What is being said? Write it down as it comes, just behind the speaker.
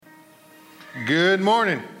Good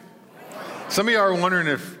morning. Some of you are wondering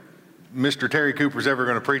if Mr. Terry Cooper's ever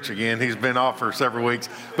going to preach again. He's been off for several weeks,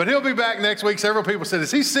 but he'll be back next week. Several people said,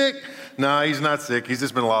 is he sick? No, he's not sick. He's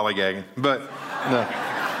just been lollygagging. But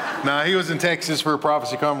no, he was in Texas for a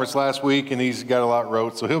prophecy conference last week, and he's got a lot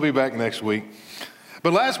wrote, so he'll be back next week.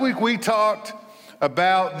 But last week we talked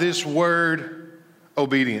about this word,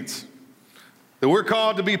 obedience. That we're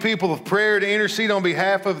called to be people of prayer, to intercede on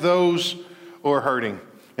behalf of those who are hurting.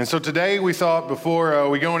 And so today we thought, before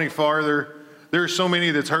we go any farther, there are so many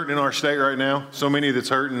that's hurting in our state right now, so many that's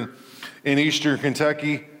hurting in eastern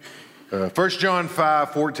Kentucky. 1 John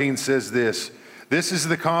 5:14 says this is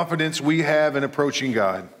the confidence we have in approaching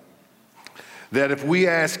God, that if we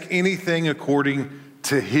ask anything according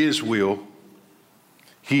to His will,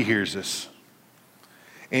 He hears us.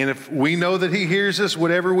 And if we know that He hears us,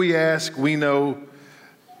 whatever we ask, we know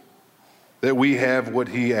that we have what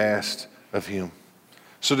He asked of Him.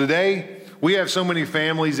 So today, we have so many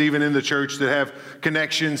families, even in the church, that have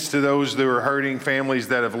connections to those that are hurting, families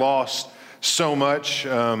that have lost so much.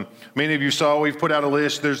 Many of you saw, we've put out a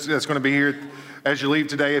list that's going to be here as you leave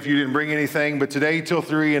today if you didn't bring anything. But today till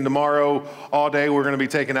 3 and tomorrow, all day, we're going to be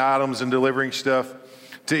taking items and delivering stuff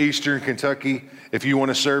to eastern Kentucky if you want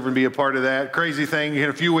to serve and be a part of that. Crazy thing,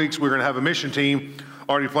 in a few weeks, we're going to have a mission team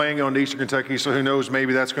already planning on eastern Kentucky, so who knows,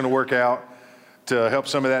 maybe that's going to work out to help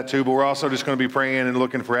some of that too. But we're also just going to be praying and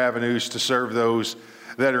looking for avenues to serve those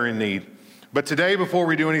that are in need. But today, before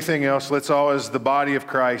we do anything else, let's all, as the body of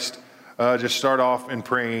Christ, just start off in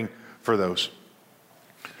praying for those.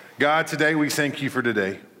 God, today we thank you for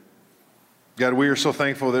today. God, we are so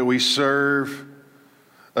thankful that we serve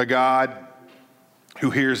a God who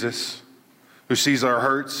hears us, who sees our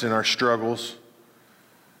hurts and our struggles.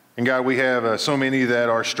 And God, we have so many that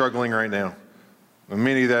are struggling right now,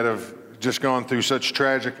 many that have just gone through such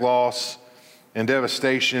tragic loss and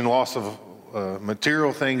devastation, loss of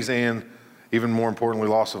material things, and even more importantly,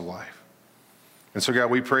 loss of life. And so,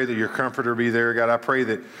 God, we pray that your comforter be there. God, I pray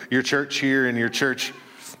that your church here and your church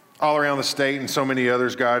all around the state and so many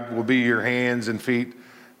others, God, will be your hands and feet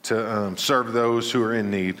to serve those who are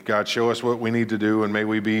in need. God, show us what we need to do, and may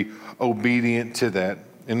we be obedient to that,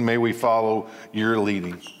 and may we follow your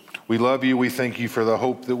leading. We love you. We thank you for the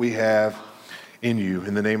hope that we have in you.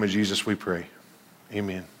 In the name of Jesus, we pray.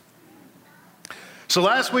 Amen. So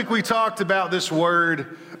last week we talked about this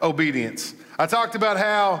word, obedience. I talked about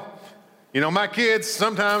how, my kids,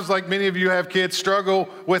 sometimes, like many of you have kids, struggle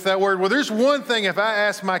with that word. Well, there's one thing, if I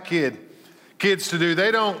ask my kids to do, they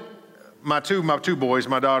don't, my two boys,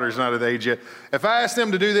 my daughter's not at age yet. If I ask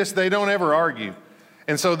them to do this, they don't ever argue.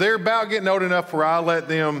 And so they're about getting old enough where I let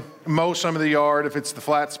them mow some of the yard if it's the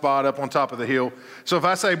flat spot up on top of the hill. So if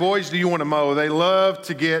I say, boys, do you want to mow? They love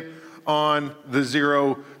to get on the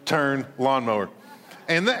zero-turn lawnmower.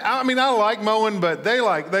 And I like mowing, but they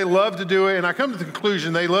love to do it. And I come to the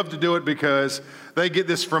conclusion they love to do it because they get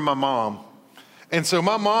this from my mom. And so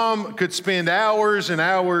my mom could spend hours and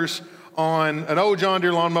hours on an old John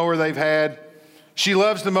Deere lawnmower they've had. She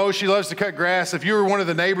loves to mow. She loves to cut grass. If you were one of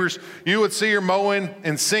the neighbors, you would see her mowing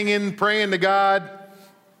and singing, praying to God.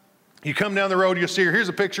 You come down the road, you'll see her. Here's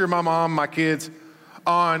a picture of my mom, my kids,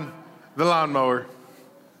 on the lawnmower.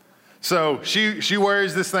 So she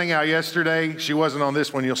wears this thing out yesterday. She wasn't on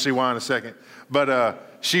this one. You'll see why in a second. But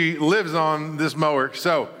she lives on this mower.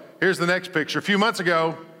 So here's the next picture. A few months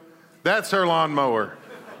ago, that's her lawnmower.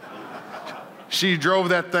 She drove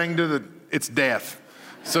that thing to its death.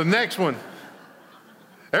 So next one.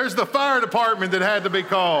 There's the fire department that had to be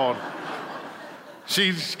called.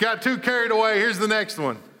 She got too carried away. Here's the next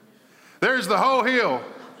one. There's the whole hill.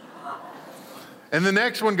 And the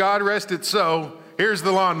next one, God rest it so, here's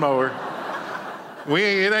the lawnmower.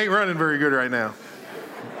 It ain't running very good right now.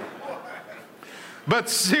 But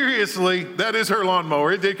seriously, that is her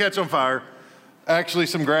lawnmower. It did catch on fire. Actually,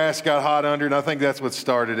 some grass got hot under it, and I think that's what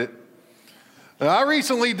started it. I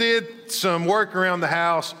recently did some work around the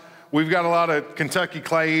house. We've got a lot of Kentucky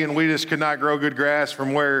clay, and we just could not grow good grass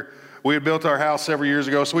from where we had built our house several years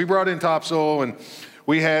ago. So we brought in topsoil, and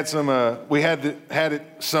we had had it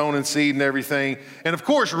sown and seed and everything. And of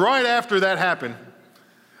course, right after that happened,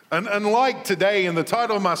 and unlike today, and the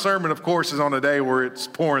title of my sermon, of course, is on a day where it's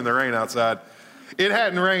pouring the rain outside. It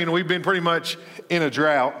hadn't rained. We've been pretty much in a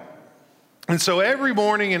drought. And so every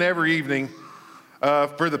morning and every evening,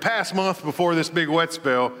 for the past month before this big wet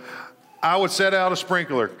spell, I would set out a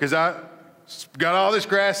sprinkler because I got all this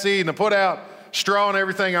grass seed and I put out straw and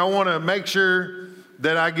everything. I want to make sure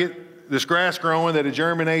that I get this grass growing, that it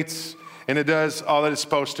germinates and it does all that it's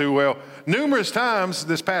supposed to. Well, numerous times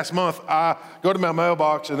this past month, I go to my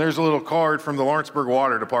mailbox and there's a little card from the Lawrenceburg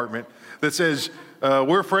Water Department that says,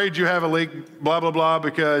 we're afraid you have a leak, blah, blah, blah,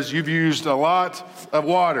 because you've used a lot of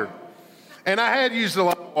water. And I had used a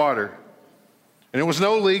lot of water. And it was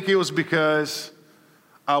no leak. It was because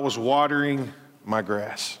I was watering my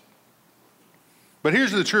grass. But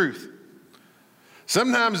here's the truth.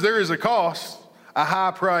 Sometimes there is a cost, a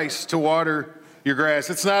high price to water your grass.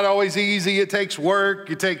 It's not always easy. It takes work.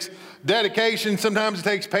 It takes dedication. Sometimes it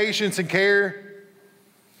takes patience and care.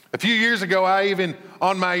 A few years ago,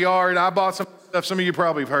 on my yard, I bought some stuff. Some of you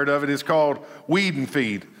probably have heard of it. It's called Weed and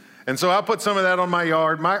Feed. And so I put some of that on my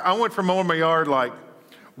yard. I went from mowing my yard like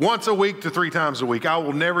once a week to 3 times a week. I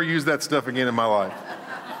will never use that stuff again in my life.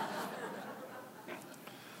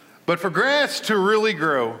 But for grass to really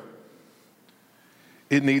grow,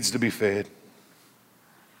 it needs to be fed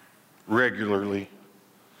regularly.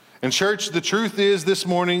 And church, the truth is this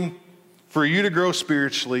morning, for you to grow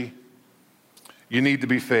spiritually, you need to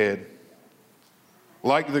be fed.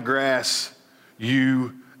 Like the grass,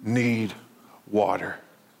 you need water.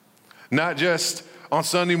 Not just on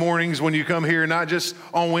Sunday mornings when you come here, not just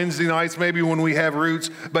on Wednesday nights, maybe when we have roots,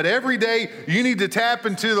 but every day you need to tap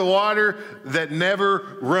into the water that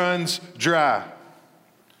never runs dry.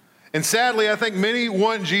 And sadly, I think many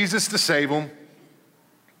want Jesus to save them.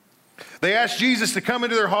 They ask Jesus to come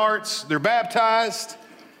into their hearts. They're baptized.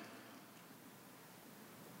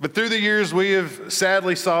 But through the years, we have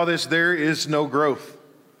sadly saw this. There is no growth.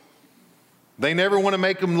 They never want to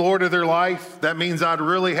make him Lord of their life. That means I'd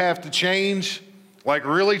really have to change, like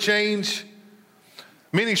really change.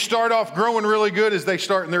 Many start off growing really good as they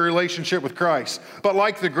start in their relationship with Christ. But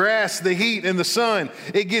like the grass, the heat, and the sun,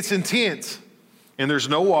 it gets intense. And there's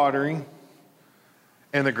no watering.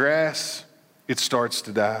 And the grass, it starts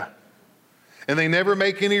to die. And they never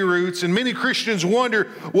make any roots. And many Christians wonder,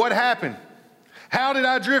 what happened? How did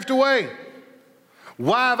I drift away?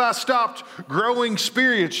 Why have I stopped growing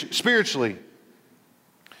spiritually?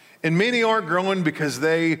 And many aren't growing because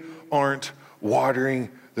they aren't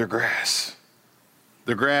watering their grass.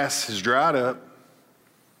 The grass has dried up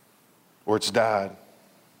or it's died.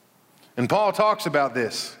 And Paul talks about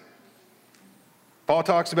this. Paul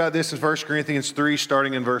talks about this in 1 Corinthians 3,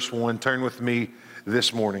 starting in verse 1. Turn with me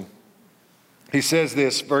this morning. He says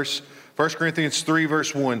this, 1 Corinthians 3,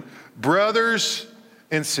 verse 1. Brothers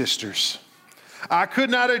and sisters, I could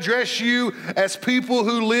not address you as people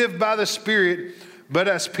who live by the Spirit, but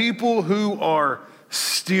as people who are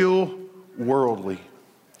still worldly.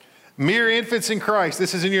 Mere infants in Christ.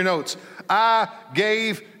 This is in your notes. I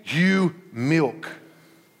gave you milk,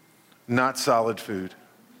 not solid food.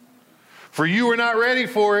 For you were not ready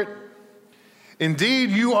for it.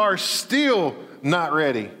 Indeed, you are still not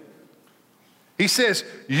ready. He says,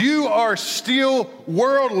 you are still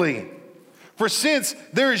worldly. For since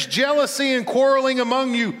there is jealousy and quarreling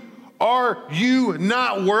among you, are you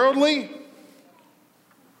not worldly?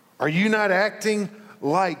 Are you not acting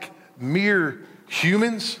like mere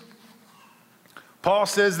humans? Paul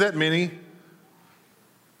says that many,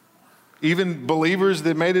 even believers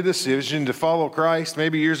that made a decision to follow Christ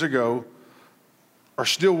maybe years ago, are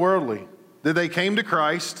still worldly. That they came to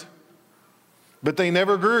Christ, but they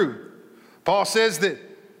never grew. Paul says that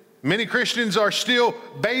many Christians are still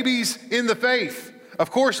babies in the faith. Of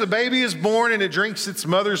course, a baby is born and it drinks its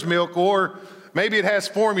mother's milk, or maybe it has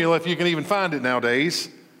formula if you can even find it nowadays.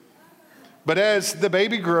 But as the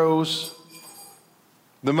baby grows,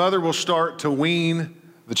 the mother will start to wean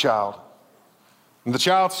the child. And the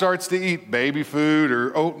child starts to eat baby food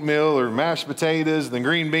or oatmeal or mashed potatoes and then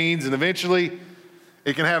green beans, and eventually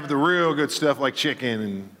it can have the real good stuff like chicken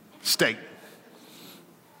and steak.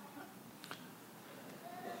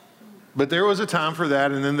 But there was a time for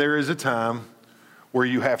that, and then there is a time where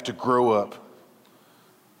you have to grow up.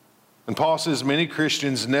 And Paul says many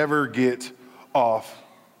Christians never get off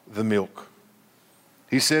the milk.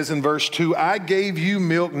 He says in verse 2, I gave you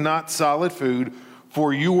milk, not solid food,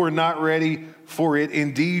 for you were not ready for it.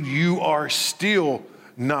 Indeed, you are still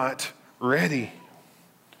not ready.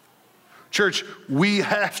 Church, we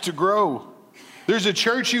have to grow. There's a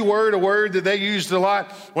churchy word, a word that they used a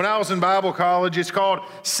lot when I was in Bible college. It's called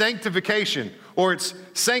sanctification, or it's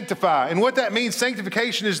sanctify. And what that means,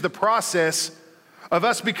 sanctification is the process of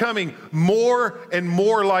us becoming more and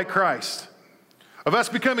more like Christ, of us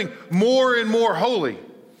becoming more and more holy,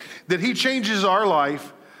 that he changes our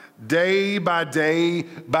life day by day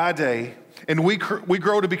by day. And we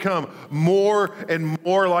grow to become more and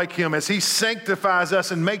more like him as he sanctifies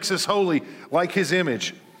us and makes us holy like his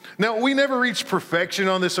image. Now, we never reach perfection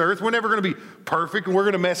on this earth. We're never going to be perfect, and we're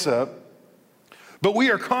going to mess up. But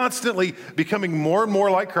we are constantly becoming more and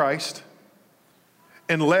more like Christ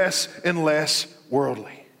and less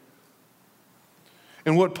worldly.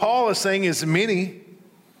 And what Paul is saying is many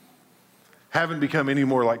haven't become any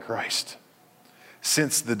more like Christ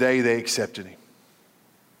since the day they accepted him.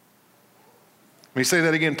 Let me say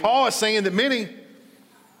that again. Paul is saying that many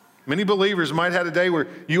believers might have had a day where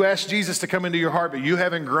you asked Jesus to come into your heart, but you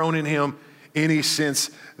haven't grown in him any since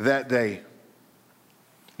that day.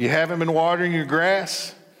 You haven't been watering your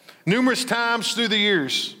grass. Numerous times through the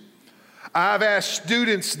years, I've asked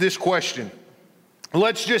students this question.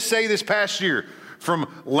 Let's just say this past year,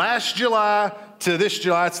 from last July to this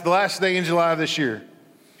July, it's the last day in July of this year.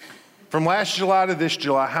 From last July to this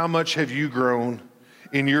July, how much have you grown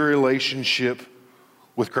in your relationship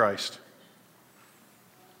with Christ?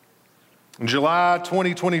 In July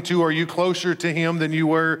 2022, are you closer to him than you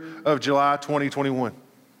were of July 2021?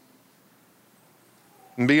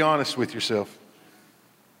 And be honest with yourself.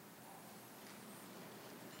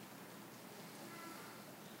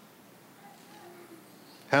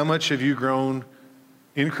 How much have you grown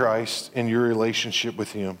in Christ in your relationship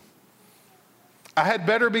with him? I had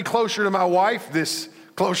better be closer to my wife this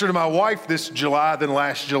July than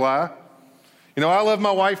last July. You know, I love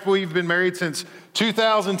my wife. We've been married since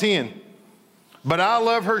 2010. But I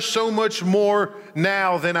love her so much more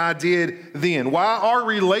now than I did then. Why? Our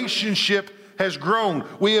relationship has grown.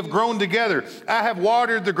 We have grown together. I have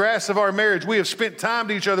watered the grass of our marriage. We have spent time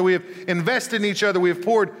to each other. We have invested in each other. We have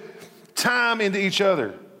poured time into each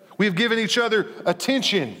other. We have given each other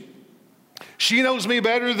attention. She knows me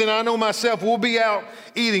better than I know myself. We'll be out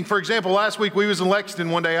eating. For example, last week we was in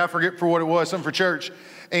Lexington one day. I forget for what it was, something for church.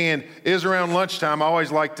 And it was around lunchtime. I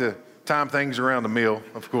always like to time things around the meal,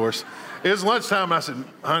 of course. It was lunchtime, and I said,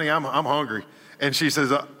 honey, I'm hungry. And she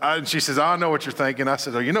says, I know what you're thinking. I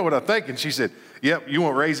said, oh, you know what I'm thinking? She said, yep, you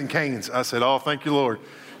want Raising Cane's. I said, oh, thank you, Lord.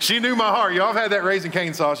 She knew my heart. Y'all have had that Raising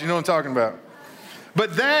Cane sauce. You know what I'm talking about.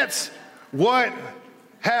 But that's what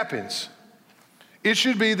happens. It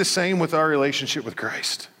should be the same with our relationship with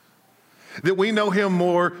Christ. That we know him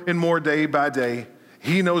more and more day by day.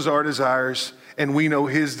 He knows our desires, and we know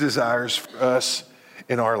his desires for us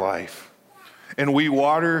in our life. And we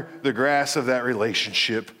water the grass of that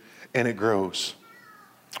relationship, and it grows.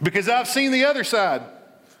 Because I've seen the other side.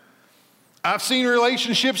 I've seen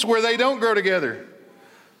relationships where they don't grow together.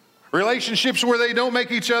 Relationships where they don't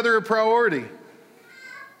make each other a priority.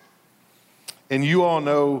 And you all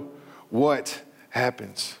know what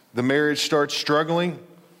happens. The marriage starts struggling.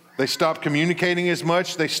 They stop communicating as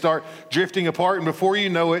much. They start drifting apart. And before you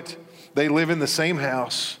know it, they live in the same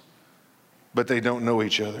house, but they don't know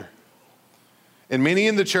each other. And many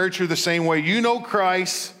in the church are the same way. You know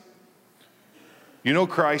Christ,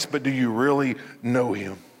 but do you really know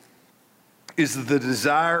him? Is the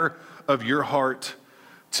desire of your heart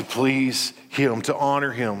to please him, to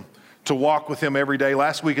honor him, to walk with him every day?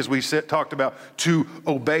 Last week, as we talked about, to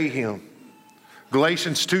obey him.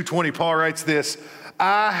 Galatians 2:20, Paul writes this,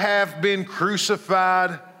 I have been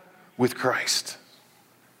crucified with Christ.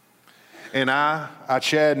 And I,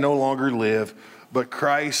 Chad, no longer live, but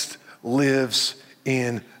Christ lives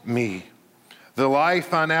in me. The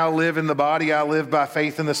life I now live in the body, I live by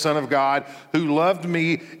faith in the Son of God, who loved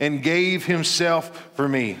me and gave himself for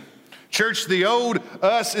me. Church, the old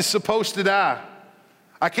us is supposed to die.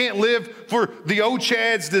 I can't live for the old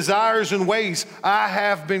Chad's desires and ways. I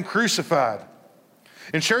have been crucified.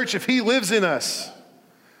 And church, if he lives in us,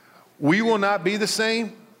 we will not be the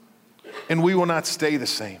same, and we will not stay the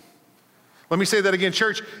same. Let me say that again,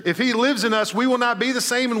 church. If he lives in us, we will not be the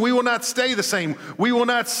same, and we will not stay the same. We will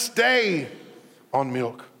not stay on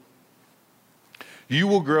milk. You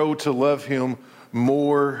will grow to love him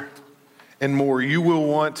more and more. You will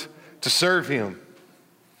want to serve him.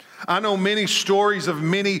 I know many stories of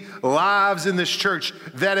many lives in this church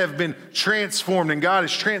that have been transformed, and God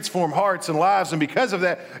has transformed hearts and lives. And because of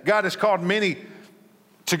that, God has called many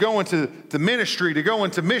to go into the ministry, to go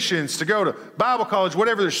into missions, to go to Bible college,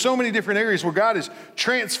 whatever. There's so many different areas where God has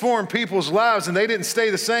transformed people's lives, and they didn't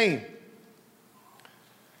stay the same.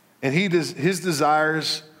 And his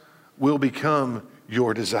desires will become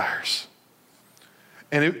your desires.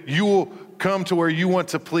 And you will come to where you want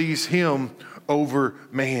to please him over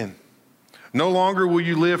man. No longer will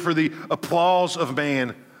you live for the applause of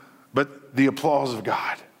man, but the applause of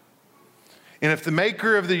God. And if the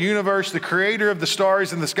maker of the universe, the creator of the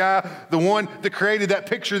stars in the sky, the one that created that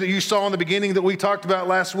picture that you saw in the beginning that we talked about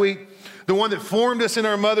last week, the one that formed us in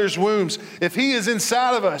our mother's wombs, if he is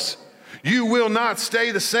inside of us, you will not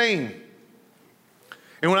stay the same.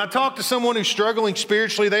 And when I talk to someone who's struggling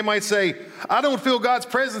spiritually, they might say, I don't feel God's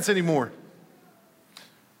presence anymore.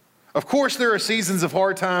 Of course, there are seasons of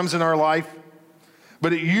hard times in our life,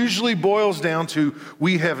 But it usually boils down to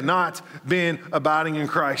we have not been abiding in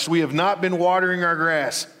Christ. We have not been watering our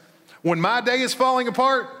grass. When my day is falling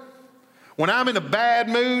apart, when I'm in a bad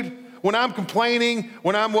mood, when I'm complaining,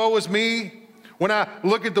 when I'm woe is me, when I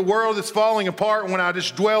look at the world that's falling apart, when I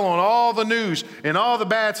just dwell on all the news and all the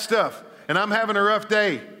bad stuff, and I'm having a rough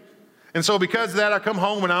day. And so because of that, I come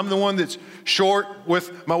home and I'm the one that's short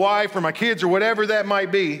with my wife or my kids or whatever that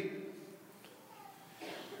might be.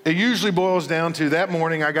 It usually boils down to that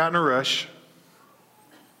morning I got in a rush.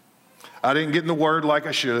 I didn't get in the Word like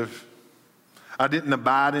I should have. I didn't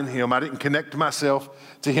abide in Him. I didn't connect myself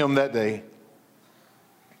to Him that day.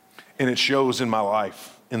 And it shows in my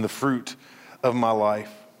life, in the fruit of my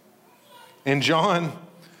life. In John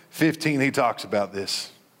 15, he talks about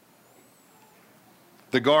this.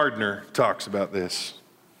 The gardener talks about this.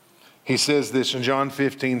 He says this in John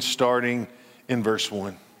 15, starting in verse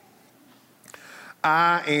 1.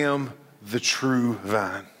 I am the true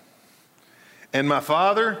vine, and my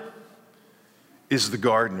Father is the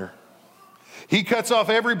gardener. He cuts off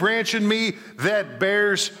every branch in me that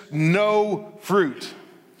bears no fruit,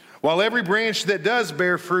 while every branch that does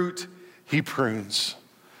bear fruit, He prunes,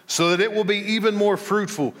 so that it will be even more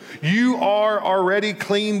fruitful. You are already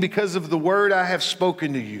clean because of the word I have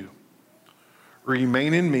spoken to you.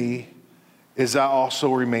 Remain in me as I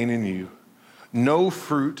also remain in you. No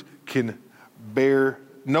branch can bear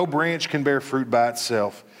fruit by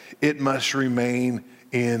itself. It must remain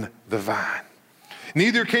in the vine.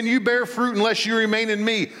 Neither can you bear fruit unless you remain in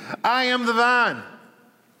me. I am the vine.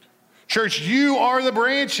 Church, you are the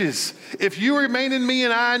branches. If you remain in me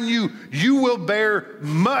and I in you, you will bear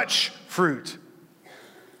much fruit.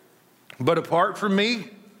 But apart from me,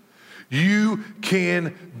 you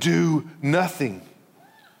can do nothing.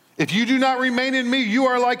 If you do not remain in me, you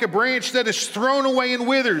are like a branch that is thrown away and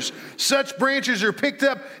withers. Such branches are picked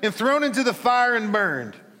up and thrown into the fire and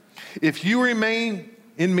burned. If you remain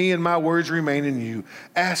in me and my words remain in you,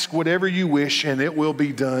 ask whatever you wish and it will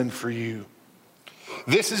be done for you.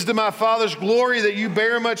 This is to my Father's glory that you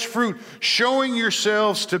bear much fruit, showing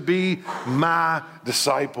yourselves to be my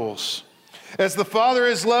disciples. As the Father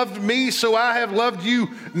has loved me, so I have loved you.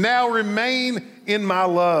 Now remain in my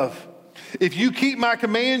love. If you keep my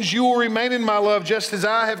commands, you will remain in my love, just as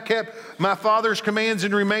I have kept my Father's commands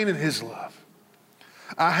and remain in his love.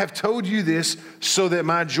 I have told you this so that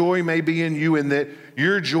my joy may be in you and that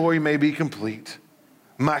your joy may be complete.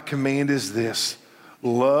 My command is this: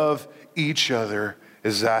 love each other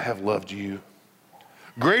as I have loved you.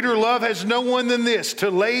 Greater love has no one than this, to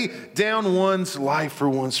lay down one's life for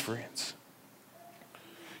one's friends.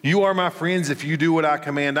 You are my friends if you do what I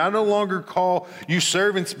command. I no longer call you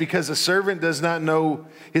servants, because a servant does not know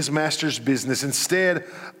his master's business. Instead,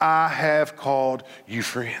 I have called you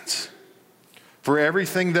friends. For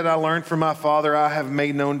everything that I learned from my Father, I have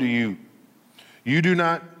made known to you. You did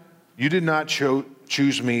not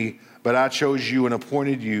choose me, but I chose you and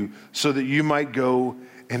appointed you so that you might go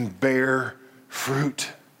and bear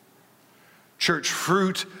fruit. Church,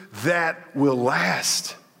 fruit that will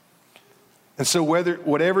last. And so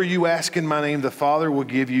whatever you ask in my name, the Father will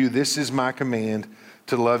give you. This is my command,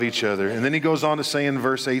 to love each other. And then he goes on to say in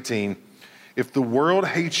verse 18, if the world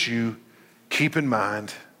hates you, keep in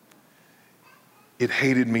mind, it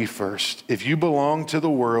hated me first. If you belong to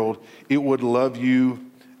the world, it would love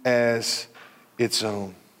you as its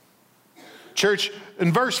own. Church,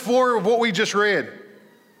 in verse 4 of what we just read,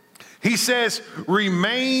 he says,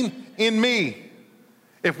 remain in me.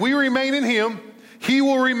 If we remain in him, he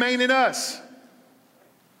will remain in us.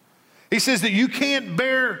 He says that you can't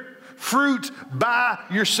bear fruit by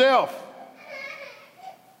yourself.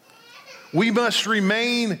 We must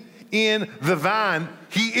remain in the vine.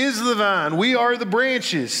 He is the vine. We are the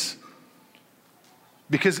branches.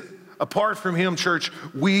 Because apart from him, church,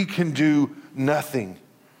 we can do nothing.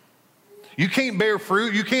 You can't bear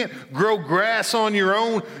fruit. You can't grow grass on your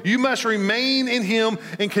own. You must remain in him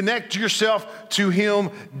and connect yourself to him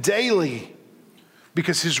daily,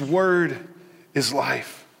 because his word is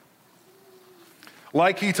life.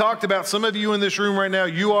 Like he talked about, some of you in this room right now,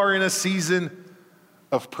 you are in a season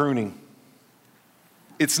of pruning.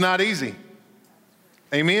 It's not easy.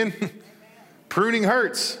 Amen? Pruning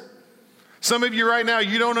hurts. Some of you right now,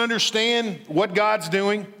 you don't understand what God's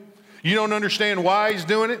doing. You don't understand why he's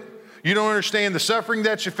doing it. You don't understand the suffering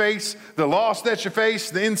that you face, the loss that you face,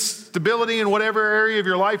 the instability in whatever area of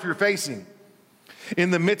your life you're facing. In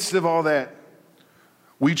the midst of all that,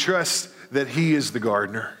 we trust that he is the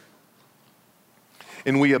gardener.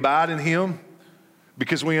 And we abide in him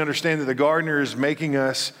because we understand that the gardener is making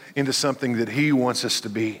us into something that he wants us to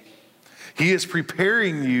be. He is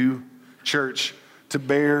preparing you, church, to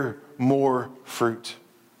bear more fruit.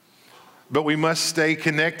 but we must stay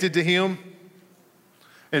connected to him.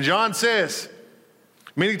 And John says,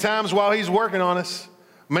 many times while he's working on us,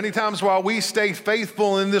 many times while we stay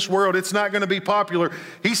faithful in this world, it's not going to be popular.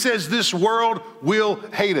 He says this world will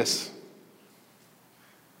hate us.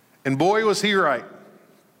 And boy, was he right.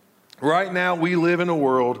 Right now, we live in a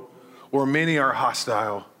world where many are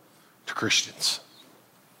hostile to Christians.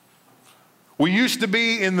 We used to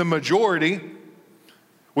be in the majority.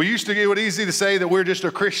 It was easy to say that we're just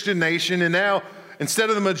a Christian nation, and now, instead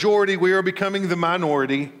of the majority, we are becoming the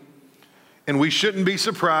minority. And we shouldn't be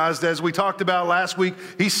surprised. As we talked about last week,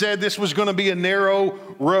 he said this was going to be a narrow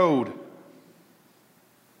road.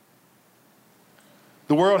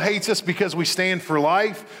 The world hates us because we stand for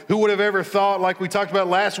life. Who would have ever thought, like we talked about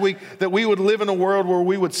last week, that we would live in a world where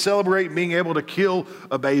we would celebrate being able to kill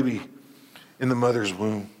a baby in the mother's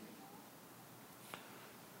womb?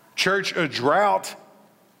 Church, a drought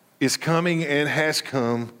is coming and has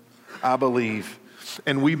come, I believe.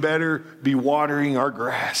 And we better be watering our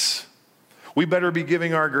grass. We better be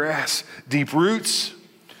giving our grass deep roots.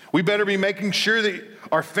 We better be making sure that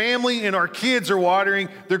our family and our kids are watering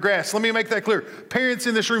their grass. Let me make that clear. Parents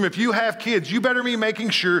in this room, if you have kids, you better be making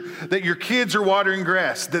sure that your kids are watering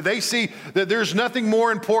grass, that they see that there's nothing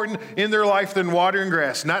more important in their life than watering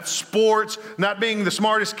grass. Not sports, not being the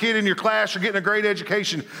smartest kid in your class or getting a great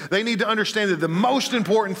education. They need to understand that the most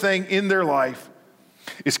important thing in their life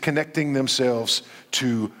is connecting themselves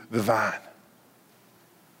to the vine.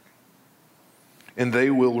 And they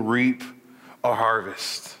will reap a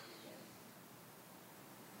harvest.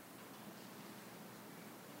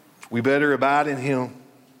 We better abide in him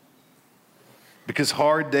because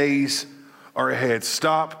hard days are ahead.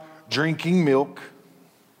 Stop drinking milk.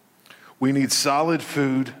 We need solid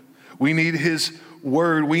food. We need his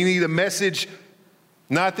word. We need a message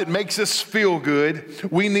not that makes us feel good.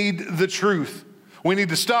 We need the truth. We need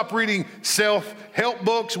to stop reading self-help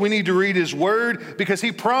books. We need to read his word because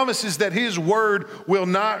he promises that his word will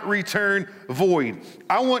not return void.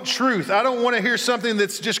 I want truth. I don't want to hear something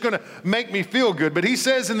that's just going to make me feel good. But he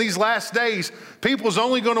says in these last days, people's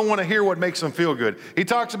only going to want to hear what makes them feel good. He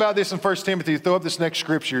talks about this in 1 Timothy. Throw up this next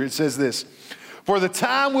scripture. It says this: "For the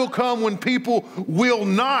time will come when people will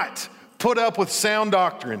not put up with sound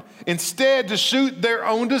doctrine. Instead, to suit their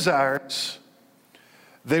own desires,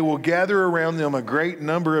 they will gather around them a great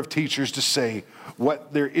number of teachers to say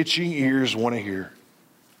what their itching ears want to hear."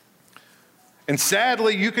 And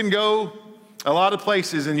sadly, you can go a lot of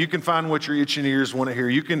places and you can find what your itching ears want to hear.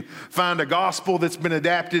 You can find a gospel that's been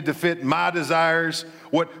adapted to fit my desires,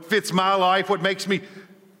 what fits my life, what makes me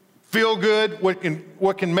feel good, what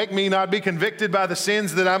can make me not be convicted by the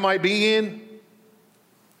sins that I might be in.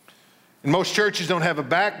 And most churches don't have a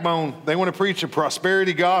backbone. They want to preach a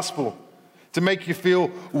prosperity gospel to make you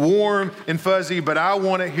feel warm and fuzzy, but I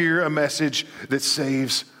want to hear a message that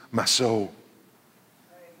saves my soul.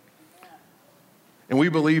 And we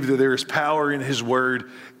believe that there is power in his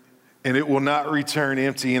word, and it will not return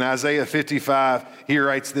empty. In Isaiah 55, he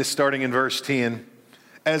writes this starting in verse 10,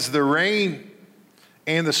 "As the rain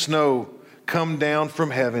and the snow come down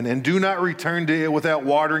from heaven and do not return to it without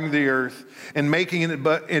watering the earth and making it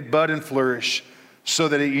bud and flourish, so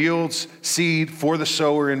that it yields seed for the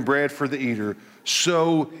sower and bread for the eater,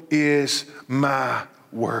 so is my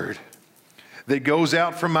word that goes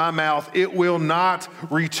out from my mouth. It will not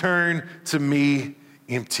return to me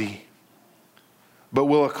empty, but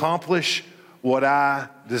will accomplish what I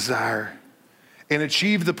desire and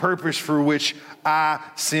achieve the purpose for which I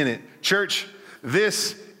sent it." Church,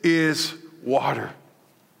 this is water.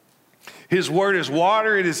 His word is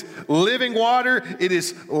water. It is living water. It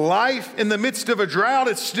is life. In the midst of a drought,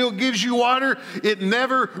 it still gives you water. It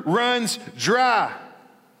never runs dry.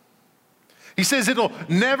 He says it'll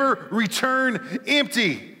never return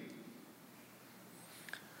empty.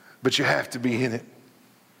 But you have to be in it.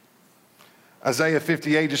 Isaiah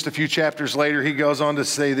 58, just a few chapters later, he goes on to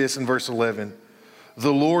say this in verse 11.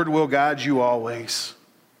 "The Lord will guide you always.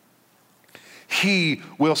 He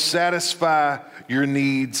will satisfy your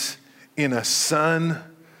needs in a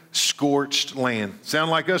sun-scorched land."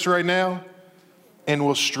 Sound like us right now? "And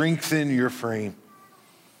will strengthen your frame.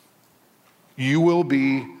 You will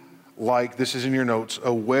be like," this is in your notes,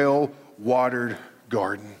 "a well-watered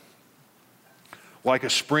garden, like a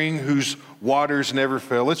spring whose waters never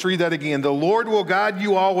fail." Let's read that again. "The Lord will guide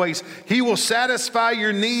you always. He will satisfy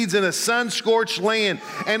your needs in a sun-scorched land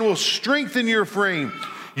and will strengthen your frame.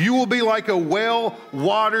 You will be like a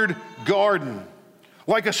well-watered garden,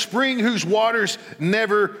 like a spring whose waters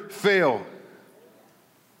never fail."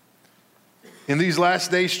 In these last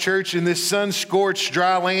days, church, in this sun-scorched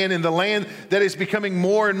dry land, in the land that is becoming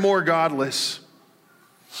more and more godless,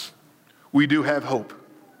 we do have hope.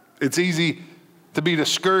 It's easy to be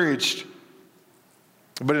discouraged,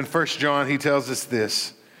 but in 1 John, he tells us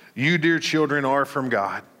this: you, dear children, are from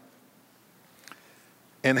God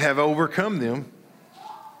and have overcome them,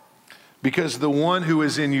 because the one who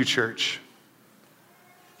is in you, church,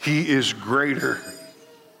 he is greater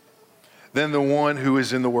than the one who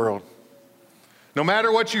is in the world. No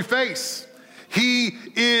matter what you face, he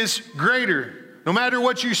is greater. No matter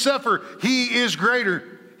what you suffer, he is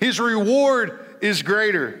greater. His reward is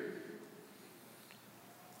greater.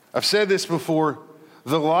 I've said this before,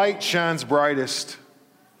 the light shines brightest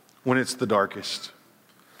when it's the darkest.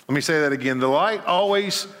 Let me say that again. The light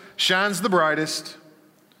always shines the brightest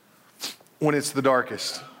when it's the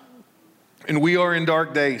darkest. And we are in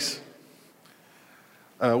dark days.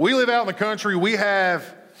 We live out in the country. We have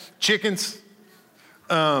chickens.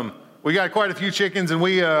 We got quite a few chickens, and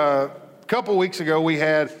a couple weeks ago, we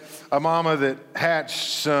had a mama that hatched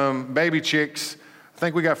some baby chicks. I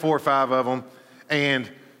think we got 4 or 5 of them. And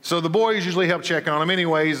so the boys usually help check on them.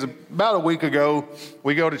 Anyways, about a week ago,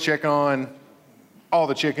 we go to check on all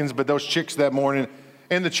the chickens, but those chicks that morning,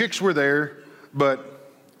 and the chicks were there, but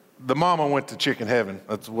the mama went to chicken heaven.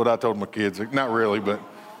 That's what I told my kids. Not really, but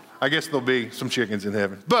I guess there'll be some chickens in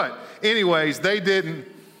heaven. But anyways, they didn't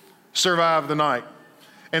survive the night.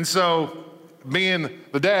 And so being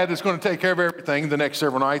the dad that's going to take care of everything the next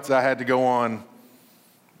several nights, I had to go on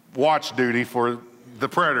watch duty for the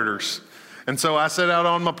predators. And so I sat out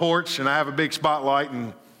on my porch, and I have a big spotlight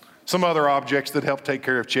and some other objects that help take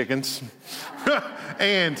care of chickens.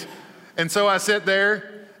 and so I sat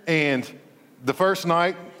there, and the first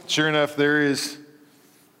night, sure enough, there is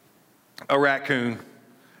a raccoon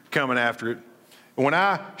coming after it. When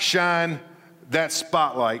I shine that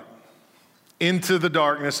spotlight into the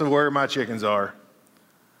darkness of where my chickens are,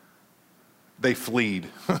 they fleed.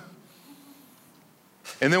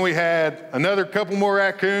 And then we had another couple more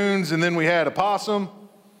raccoons, and then we had a possum,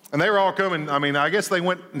 and they were all coming. I mean, I guess they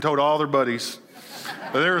went and told all their buddies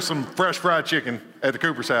that there was some fresh fried chicken at the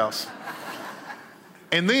Cooper's house.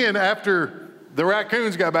 And then after the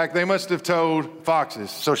raccoons got back, they must have told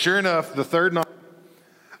foxes. So sure enough, the third night,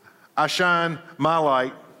 I shine my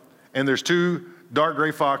light, and there's 2 dark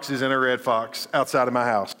gray foxes and a red fox outside of my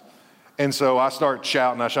house. And so I start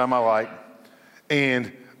shouting, I shine my light.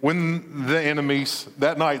 And when the enemies,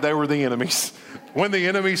 that night they were the enemies, when the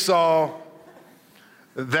enemies saw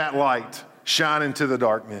that light shine into the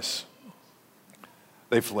darkness,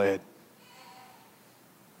 they fled.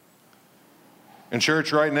 In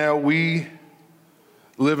church right now, we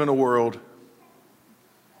live in a world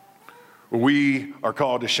where we are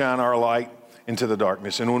called to shine our light into the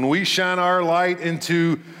darkness. And when we shine our light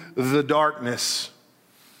into the darkness,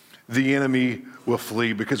 the enemy will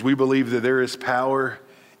flee, because we believe that there is power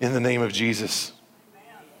in the name of Jesus.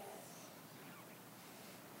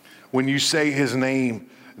 When you say his name,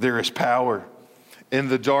 there is power, and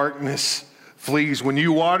the darkness flees. When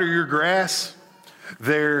you water your grass,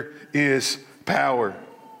 there is power.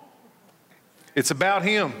 It's about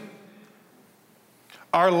him.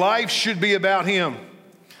 Our life should be about him,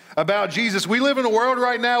 about Jesus. We live in a world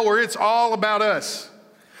right now where it's all about us.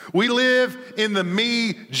 We live in the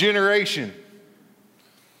me generation.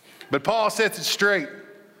 But Paul sets it straight.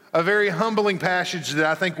 A very humbling passage that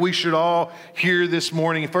I think we should all hear this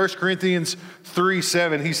morning. 1 Corinthians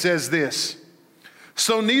 3:7, he says this: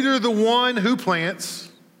 so neither the one who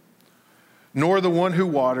plants nor the one who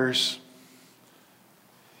waters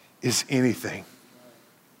is anything,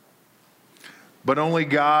 but only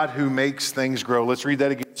God who makes things grow. Let's read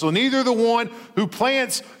that again. So neither the one who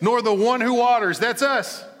plants nor the one who waters, that's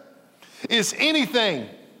us, is anything,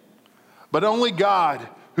 but only God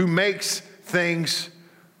who makes things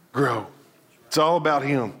grow. It's all about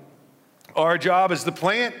him. Our job is to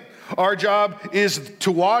plant. Our job is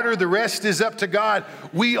to water. The rest is up to God.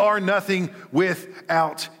 We are nothing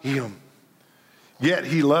without him. Yet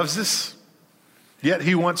he loves us. Yet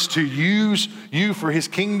he wants to use you for his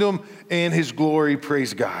kingdom and his glory.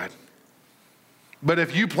 Praise God. But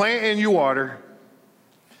if you plant and you water,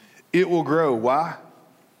 it will grow. Why?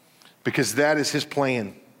 Because that is his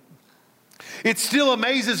plan. It still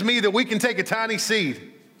amazes me that we can take a tiny seed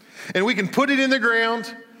and we can put it in the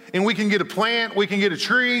ground, and we can get a plant, we can get a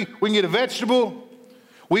tree, we can get a vegetable.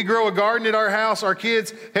 We grow a garden at our house. Our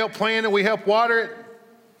kids help plant it, we help water it.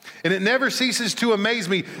 And it never ceases to amaze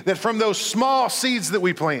me that from those small seeds that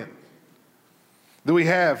we plant, that we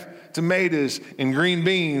have tomatoes and green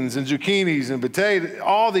beans and zucchinis and potatoes,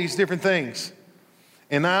 all these different things.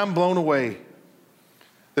 And I'm blown away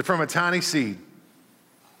that from a tiny seed,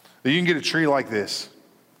 that you can get a tree like this.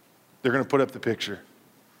 They're going to put up the picture.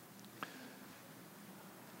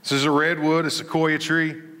 This is a redwood, a sequoia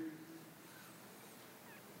tree.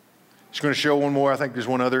 Just going to show one more. I think there's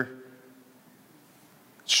one other.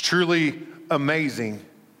 It's truly amazing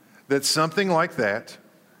that something like that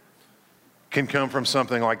can come from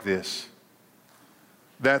something like this.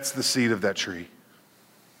 That's the seed of that tree.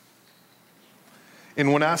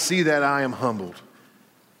 And when I see that, I am humbled.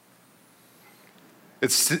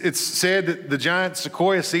 It's said that the giant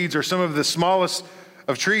sequoia seeds are some of the smallest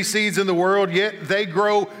of tree seeds in the world, yet they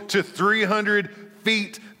grow to 300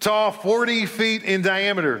 feet tall, 40 feet in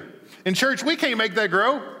diameter. In church, we can't make that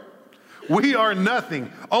grow. We are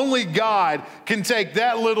nothing. Only God can take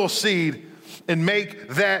that little seed and make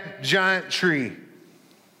that giant tree.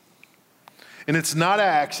 And it's not an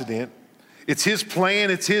accident. It's His plan,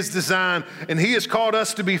 it's His design, and He has called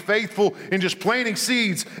us to be faithful in just planting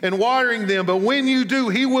seeds and watering them. But when you do,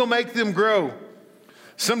 He will make them grow.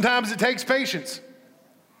 Sometimes it takes patience,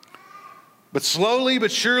 but slowly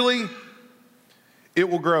but surely, it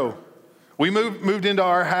will grow. We moved into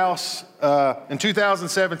our house in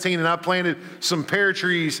 2017, and I planted some pear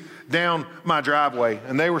trees down my driveway,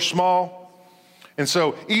 and they were small. And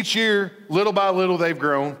so each year, little by little, they've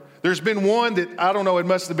grown. There's been one that, I don't know, it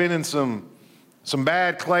must have been in some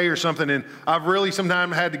bad clay or something, and I've really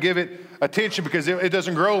sometimes had to give it attention because it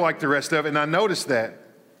doesn't grow like the rest of it, and I noticed that.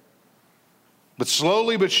 But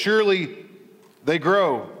slowly but surely, they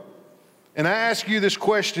grow. And I ask you this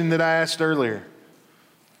question that I asked earlier.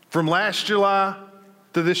 From last July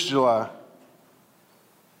to this July,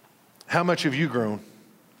 how much have you grown?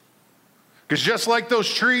 Because just like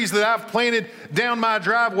those trees that I've planted down my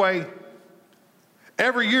driveway,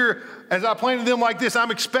 every year as I planted them like this,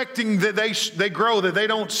 I'm expecting that they grow, that they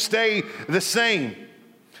don't stay the same.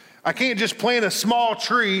 I can't just plant a small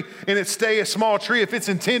tree and it stay a small tree if it's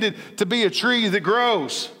intended to be a tree that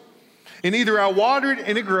grows. And either I water it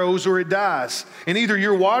and it grows or it dies. And either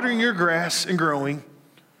you're watering your grass and growing,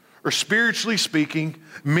 or spiritually speaking,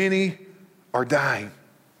 many are dying.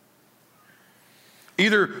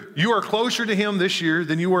 Either you are closer to Him this year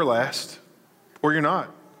than you were last, or you're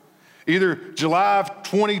not. Either July of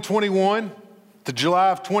 2021 to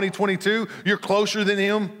July of 2022, you're closer than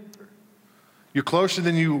Him, you're closer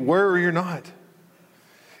than you were, or you're not.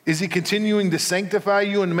 Is He continuing to sanctify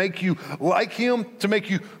you and make you like Him, to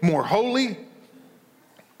make you more holy?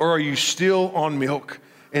 Or are you still on milk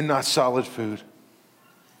and not solid food?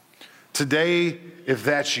 Today, if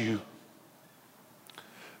that's you,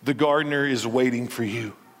 the gardener is waiting for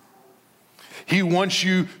you. He wants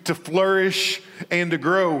you to flourish and to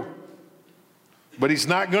grow, but He's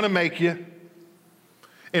not going to make you.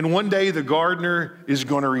 And one day the gardener is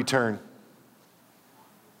going to return.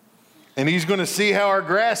 And He's going to see how our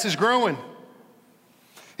grass is growing.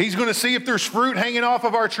 He's going to see if there's fruit hanging off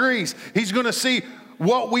of our trees. He's going to see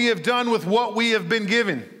what we have done with what we have been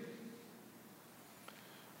given.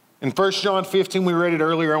 In 1 John 15, we read it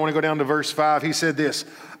earlier. I want to go down to verse 5. He said this,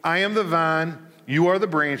 I am the vine, you are the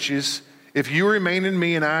branches. If you remain in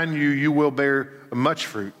me and I in you, you will bear much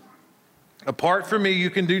fruit. Apart from me,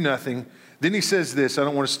 you can do nothing. Then he says this, I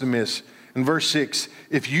don't want us to miss. In verse 6,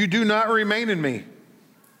 if you do not remain in me,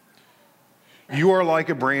 you are like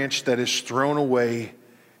a branch that is thrown away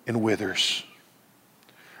and withers.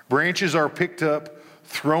 Branches are picked up,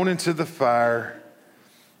 thrown into the fire,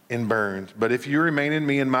 and burned. But if you remain in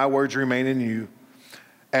me and my words remain in you,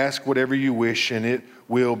 ask whatever you wish and it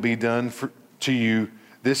will be done to you.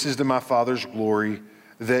 This is to my Father's glory,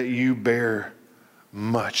 that you bear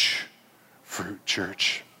much fruit,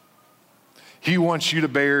 church. He wants you to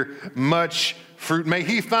bear much fruit. May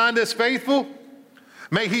He find us faithful.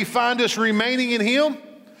 May He find us remaining in Him.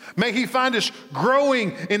 May He find us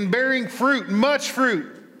growing and bearing fruit, much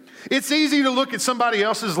fruit. It's easy to look at somebody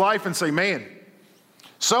else's life and say, man,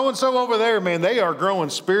 so-and-so over there, man, they are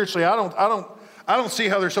growing spiritually. I don't see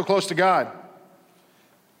how they're so close to God.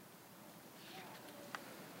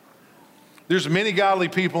 There's many godly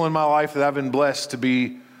people in my life that I've been blessed to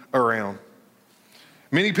be around.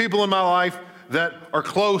 Many people in my life that are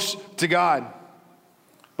close to God.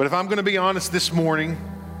 But if I'm going to be honest this morning,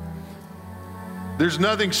 there's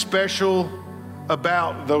nothing special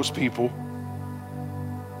about those people.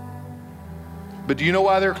 But do you know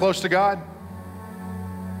why they're close to God?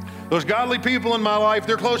 Those godly people in my life,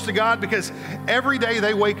 they're close to God because every day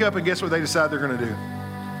they wake up and guess what they decide they're going to do?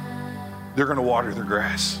 They're going to water their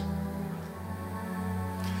grass.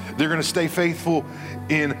 They're going to stay faithful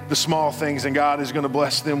in the small things, and God is going to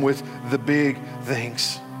bless them with the big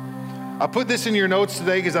things. I put this in your notes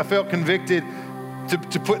today because I felt convicted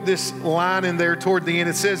to put this line in there toward the end.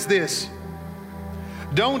 It says this,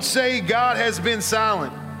 don't say God has been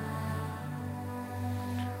silent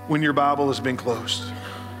when your Bible has been closed.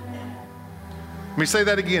 Let me say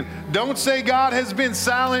that again. Don't say God has been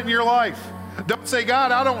silent in your life. Don't say,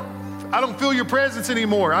 God, I don't feel your presence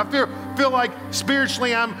anymore. I feel like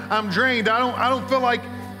spiritually I'm drained. I don't feel like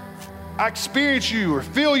I experience you or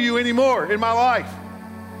feel you anymore in my life.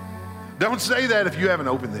 Don't say that if you haven't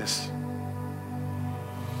opened this.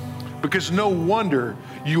 Because no wonder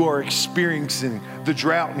you are experiencing the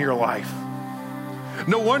drought in your life.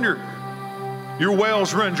 No wonder your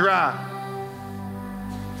wells run dry.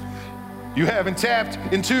 You haven't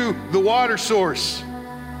tapped into the water source.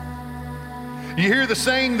 You hear the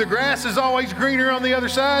saying, the grass is always greener on the other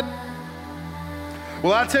side?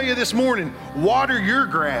 Well, I tell you this morning, water your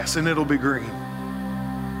grass and it'll be green.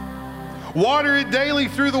 Water it daily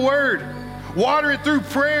through the Word. Water it through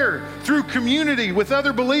prayer, through community with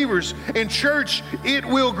other believers. And church, it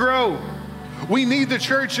will grow. We need the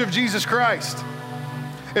church of Jesus Christ.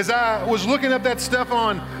 As I was looking up that stuff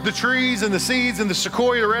on the trees and the seeds and the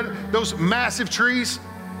sequoia, those massive trees,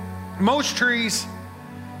 most trees,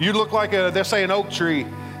 you look like they'll say an oak tree.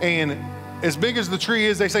 And as big as the tree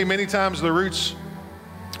is, they say many times the roots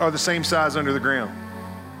are the same size under the ground.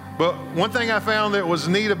 But one thing I found that was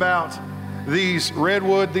neat about these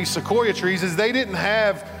redwood, these sequoia trees, is they didn't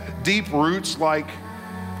have deep roots like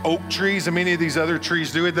oak trees and many of these other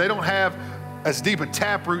trees do. They don't have as deep a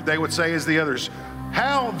taproot, they would say, as the others.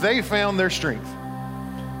 How they found their strength,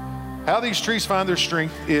 how these trees find their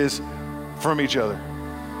strength is from each other.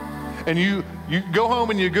 And you go home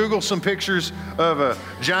and you Google some pictures of a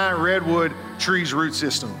giant redwood tree's root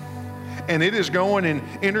system. And it is going and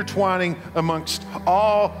intertwining amongst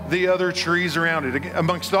all the other trees around it,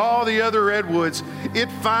 amongst all the other redwoods. It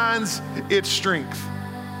finds its strength.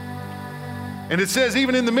 And it says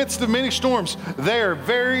even in the midst of many storms, they're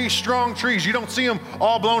very strong trees. You don't see them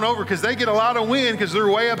all blown over because they get a lot of wind because they're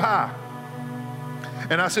way up high.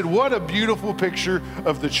 And I said, what a beautiful picture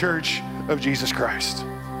of the church of Jesus Christ.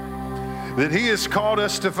 That He has called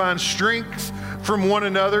us to find strength from one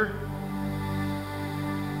another.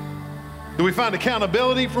 That we find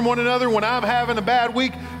accountability from one another. When I'm having a bad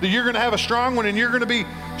week, that you're going to have a strong one, and you're going to be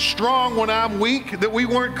strong when I'm weak. That we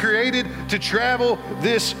weren't created to travel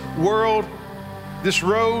this world, this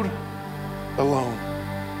road alone.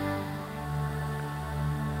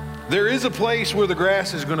 There is a place where the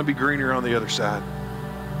grass is going to be greener on the other side.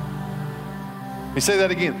 Let me say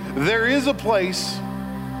that again. There is a place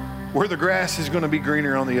where the grass is going to be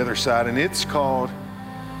greener on the other side, and it's called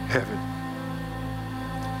heaven.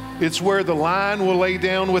 It's where the lion will lay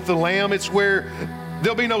down with the lamb. It's where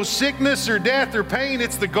there'll be no sickness or death or pain.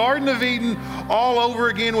 It's the Garden of Eden all over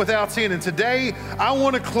again without sin. And today, I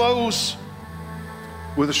want to close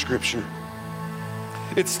with a scripture.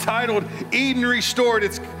 It's titled Eden Restored.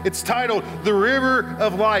 It's titled The River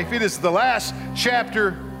of Life. It is the last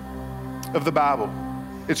chapter of the Bible.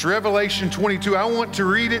 It's Revelation 22. I want to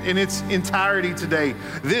read it in its entirety today.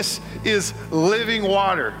 This is living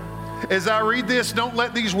water. As I read this, don't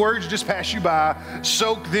let these words just pass you by.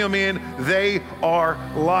 Soak them in. They are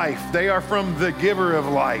life. They are from the giver of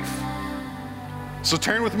life. So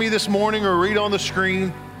turn with me this morning or read on the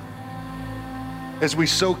screen as we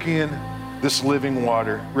soak in this living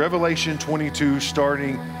water. Revelation 22,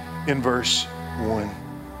 starting in verse 1.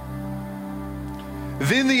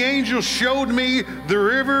 Then the angel showed me the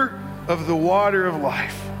river of the water of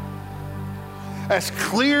life, as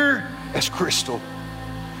clear as crystal,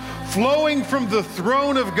 flowing from the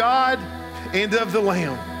throne of God and of the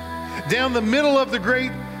Lamb. Down the middle of the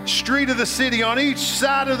great street of the city, on each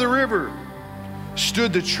side of the river,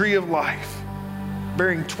 stood the tree of life,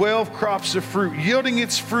 bearing 12 crops of fruit, yielding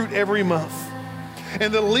its fruit every month.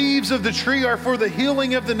 And the leaves of the tree are for the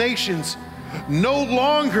healing of the nations. No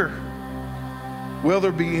longer will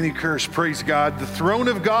there be any curse. Praise God. The throne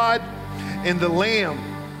of God and the Lamb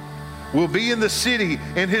will be in the city,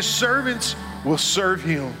 and His servants will serve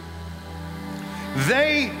Him.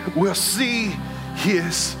 They will see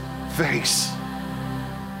His face,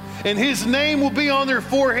 and His name will be on their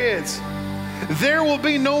foreheads. There will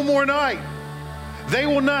be no more night. They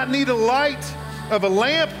will not need a light of a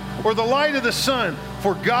lamp or the light of the sun,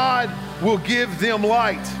 for God will give them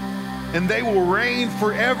light, and they will reign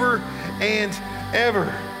forever and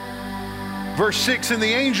ever. Verse 6, and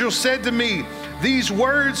the angel said to me, these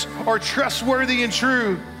words are trustworthy and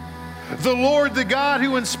true. The Lord, the God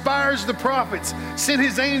who inspires the prophets, sent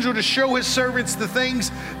His angel to show His servants the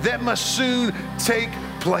things that must soon take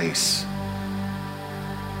place.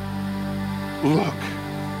 Look,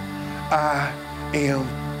 I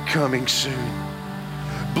am coming soon.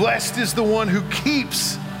 Blessed is the one who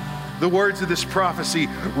keeps the words of this prophecy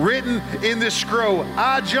written in this scroll.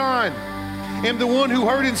 I, John, am the one who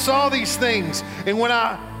heard and saw these things. And when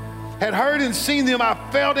I had heard and seen them, I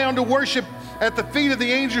fell down to worship at the feet of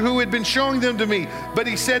the angel who had been showing them to me. But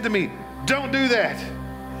he said to me, don't do that.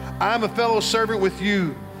 I am a fellow servant with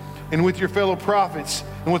you and with your fellow prophets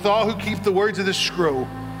and with all who keep the words of this scroll.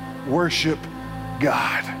 Worship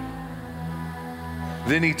God.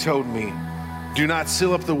 Then he told me, do not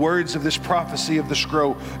seal up the words of this prophecy of the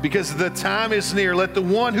scroll, because the time is near. Let the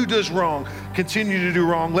one who does wrong continue to do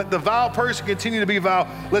wrong. Let the vile person continue to be vile.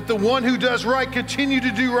 Let the one who does right continue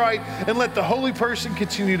to do right. And let the holy person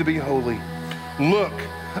continue to be holy. Look,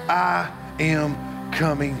 I am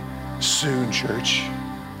coming soon, church.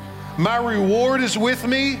 My reward is with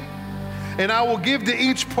me, and I will give to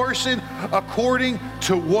each person according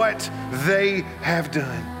to what they have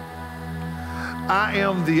done. I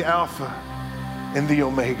am the Alpha and the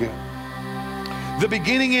Omega, the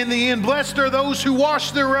beginning and the end. Blessed are those who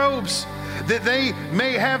wash their robes, that they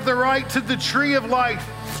may have the right to the tree of life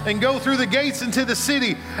and go through the gates into the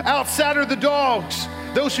city. Outside are the dogs,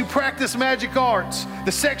 those who practice magic arts,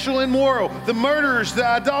 the sexual immoral, the murderers, the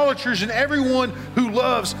idolaters, and everyone who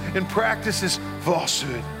loves and practices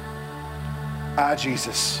falsehood. I,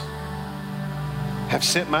 Jesus, have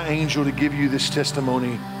sent my angel to give you this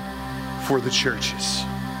testimony for the churches.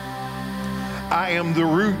 I am the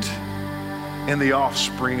root and the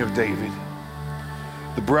offspring of David,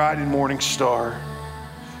 the bride and morning star.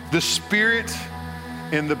 The Spirit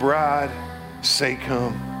and the bride say,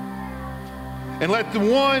 come. And let the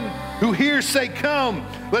one who hears say, come.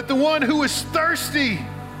 Let the one who is thirsty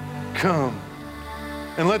come.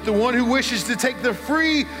 And let the one who wishes to take the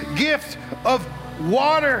free gift of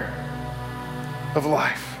water of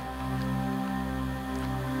life.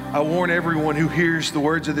 I warn everyone who hears the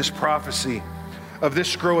words of this prophecy of this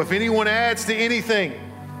scroll. If anyone adds to anything,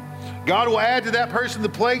 God will add to that person the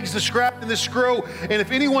plagues described in this scroll. And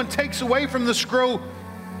if anyone takes away from the scroll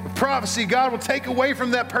of prophecy, God will take away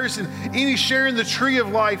from that person any share in the tree of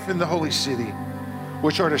life in the holy city,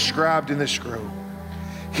 which are described in this scroll.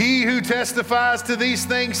 He who testifies to these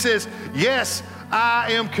things says, yes,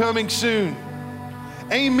 I am coming soon.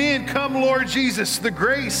 Amen. Come, Lord Jesus. The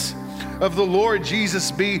grace of the Lord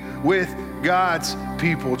Jesus be with God's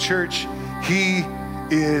people. Church, He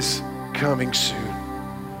is coming soon.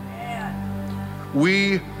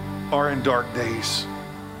 We are in dark days.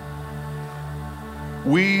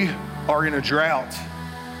 We are in a drought.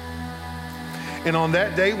 And on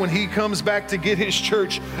that day when He comes back to get His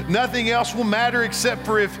church, nothing else will matter except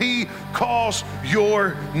for if He calls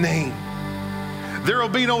your name. There will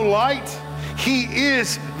be no light. He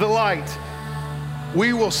is the light.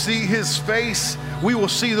 We will see His face. We will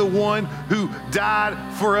see the one who died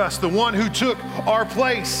for us, the one who took our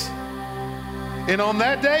place. And on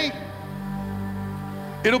that day,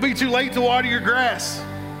 it'll be too late to water your grass.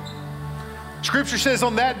 Scripture says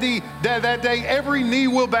on that day, every knee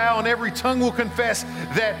will bow and every tongue will confess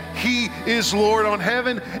that He is Lord on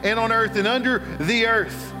heaven and on earth and under the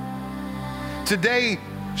earth. Today,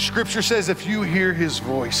 Scripture says if you hear His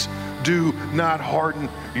voice, do not harden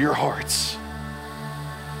your hearts.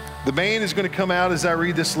 The band is going to come out as I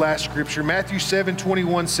read this last scripture. Matthew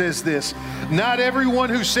 7:21 says this, not everyone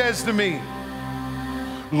who says to me,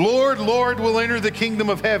 Lord, Lord, will enter the kingdom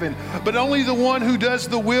of heaven, but only the one who does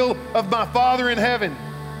the will of my Father in heaven.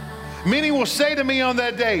 Many will say to me on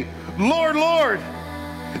that day, Lord, Lord,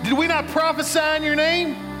 did we not prophesy in your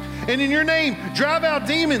name? And in your name drive out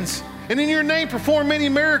demons, and in your name perform many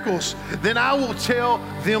miracles? Then I will tell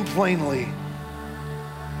them plainly,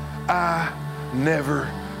 I never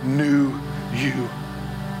knew you.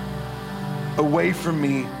 Away from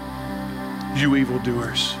me, you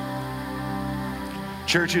evildoers.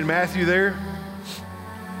 Church, in Matthew there,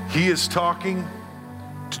 He is talking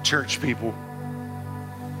to church people.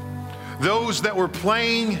 Those that were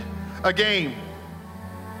playing a game.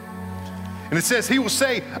 And it says, He will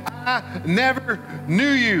say, I never knew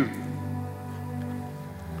you.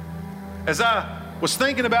 As I was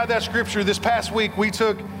thinking about that scripture this past week, we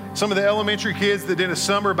took some of the elementary kids that did a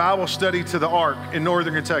summer Bible study to the Ark in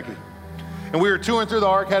northern Kentucky. And we were touring through the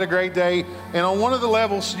Ark, had a great day. And on one of the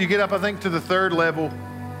levels, you get up, I think, to the third level,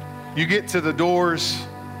 you get to the doors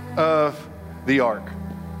of the Ark.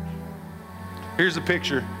 Here's a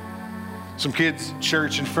picture. Some kids'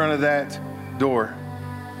 church in front of that door.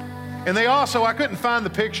 And they also, I couldn't find the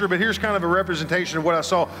picture, but here's kind of a representation of what I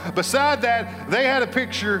saw. Beside that, they had a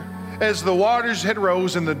picture as the waters had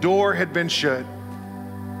rose and the door had been shut,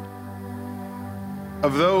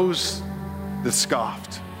 of those that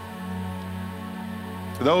scoffed.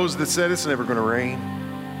 Those that said it's never going to rain.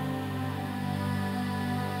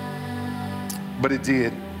 But it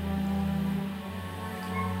did.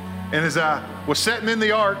 And as I was sitting in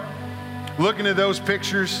the Ark, looking at those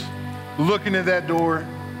pictures, looking at that door,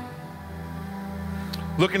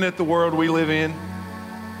 looking at the world we live in,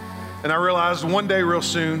 and I realized one day real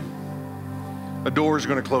soon, a door is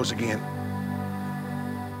going to close again.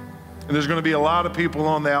 And there's going to be a lot of people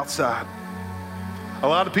on the outside. A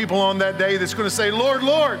lot of people on that day that's going to say, Lord,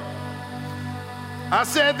 Lord, I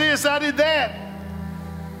said this, I did that.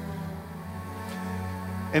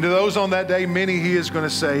 And to those on that day, many he is going to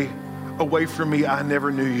say, away from me, I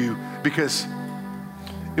never knew you, because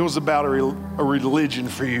it was about a religion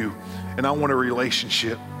for you, and I want a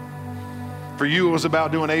relationship. For you, it was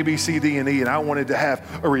about doing A, B, C, D, and E, and I wanted to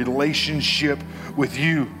have a relationship with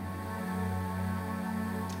you.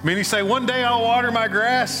 Many say, one day I'll water my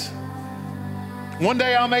grass. One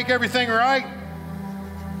day I'll make everything right.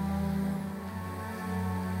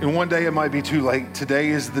 And one day it might be too late. Today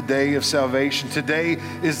is the day of salvation. Today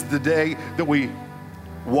is the day that we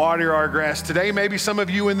water our grass. Today, maybe some of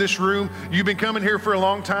you in this room, you've been coming here for a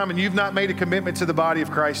long time and you've not made a commitment to the body of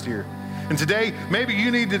Christ here. And today, maybe you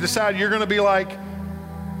need to decide you're going to be like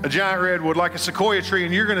a giant redwood, like a sequoia tree,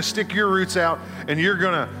 and you're going to stick your roots out and you're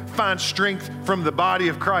going to find strength from the body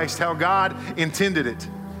of Christ, how God intended it.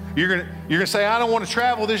 You're going to say, I don't want to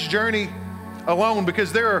travel this journey alone,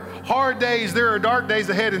 because there are hard days, there are dark days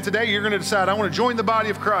ahead, and today you're going to decide, I want to join the body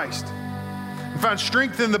of Christ and find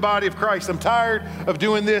strength in the body of Christ. I'm tired of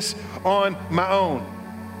doing this on my own.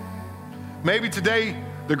 Maybe today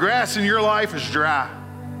the grass in your life is dry.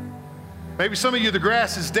 Maybe some of you, the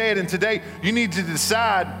grass is dead, and today you need to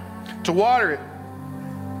decide to water it.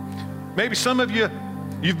 Maybe some of you,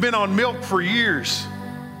 you've been on milk for years.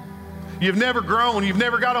 You've never grown. You've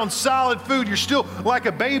never got on solid food. You're still like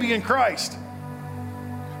a baby in Christ.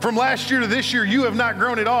 From last year to this year, you have not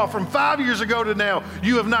grown at all. From 5 years ago to now,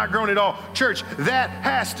 you have not grown at all. Church, that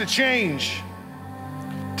has to change.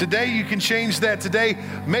 Today you can change that. Today,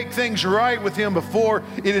 make things right with Him before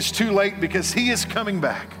it is too late, because He is coming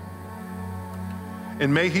back.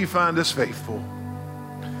 And may He find us faithful.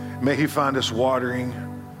 May He find us watering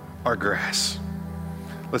our grass.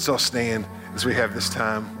 Let's all stand as we have this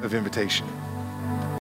time of invitation.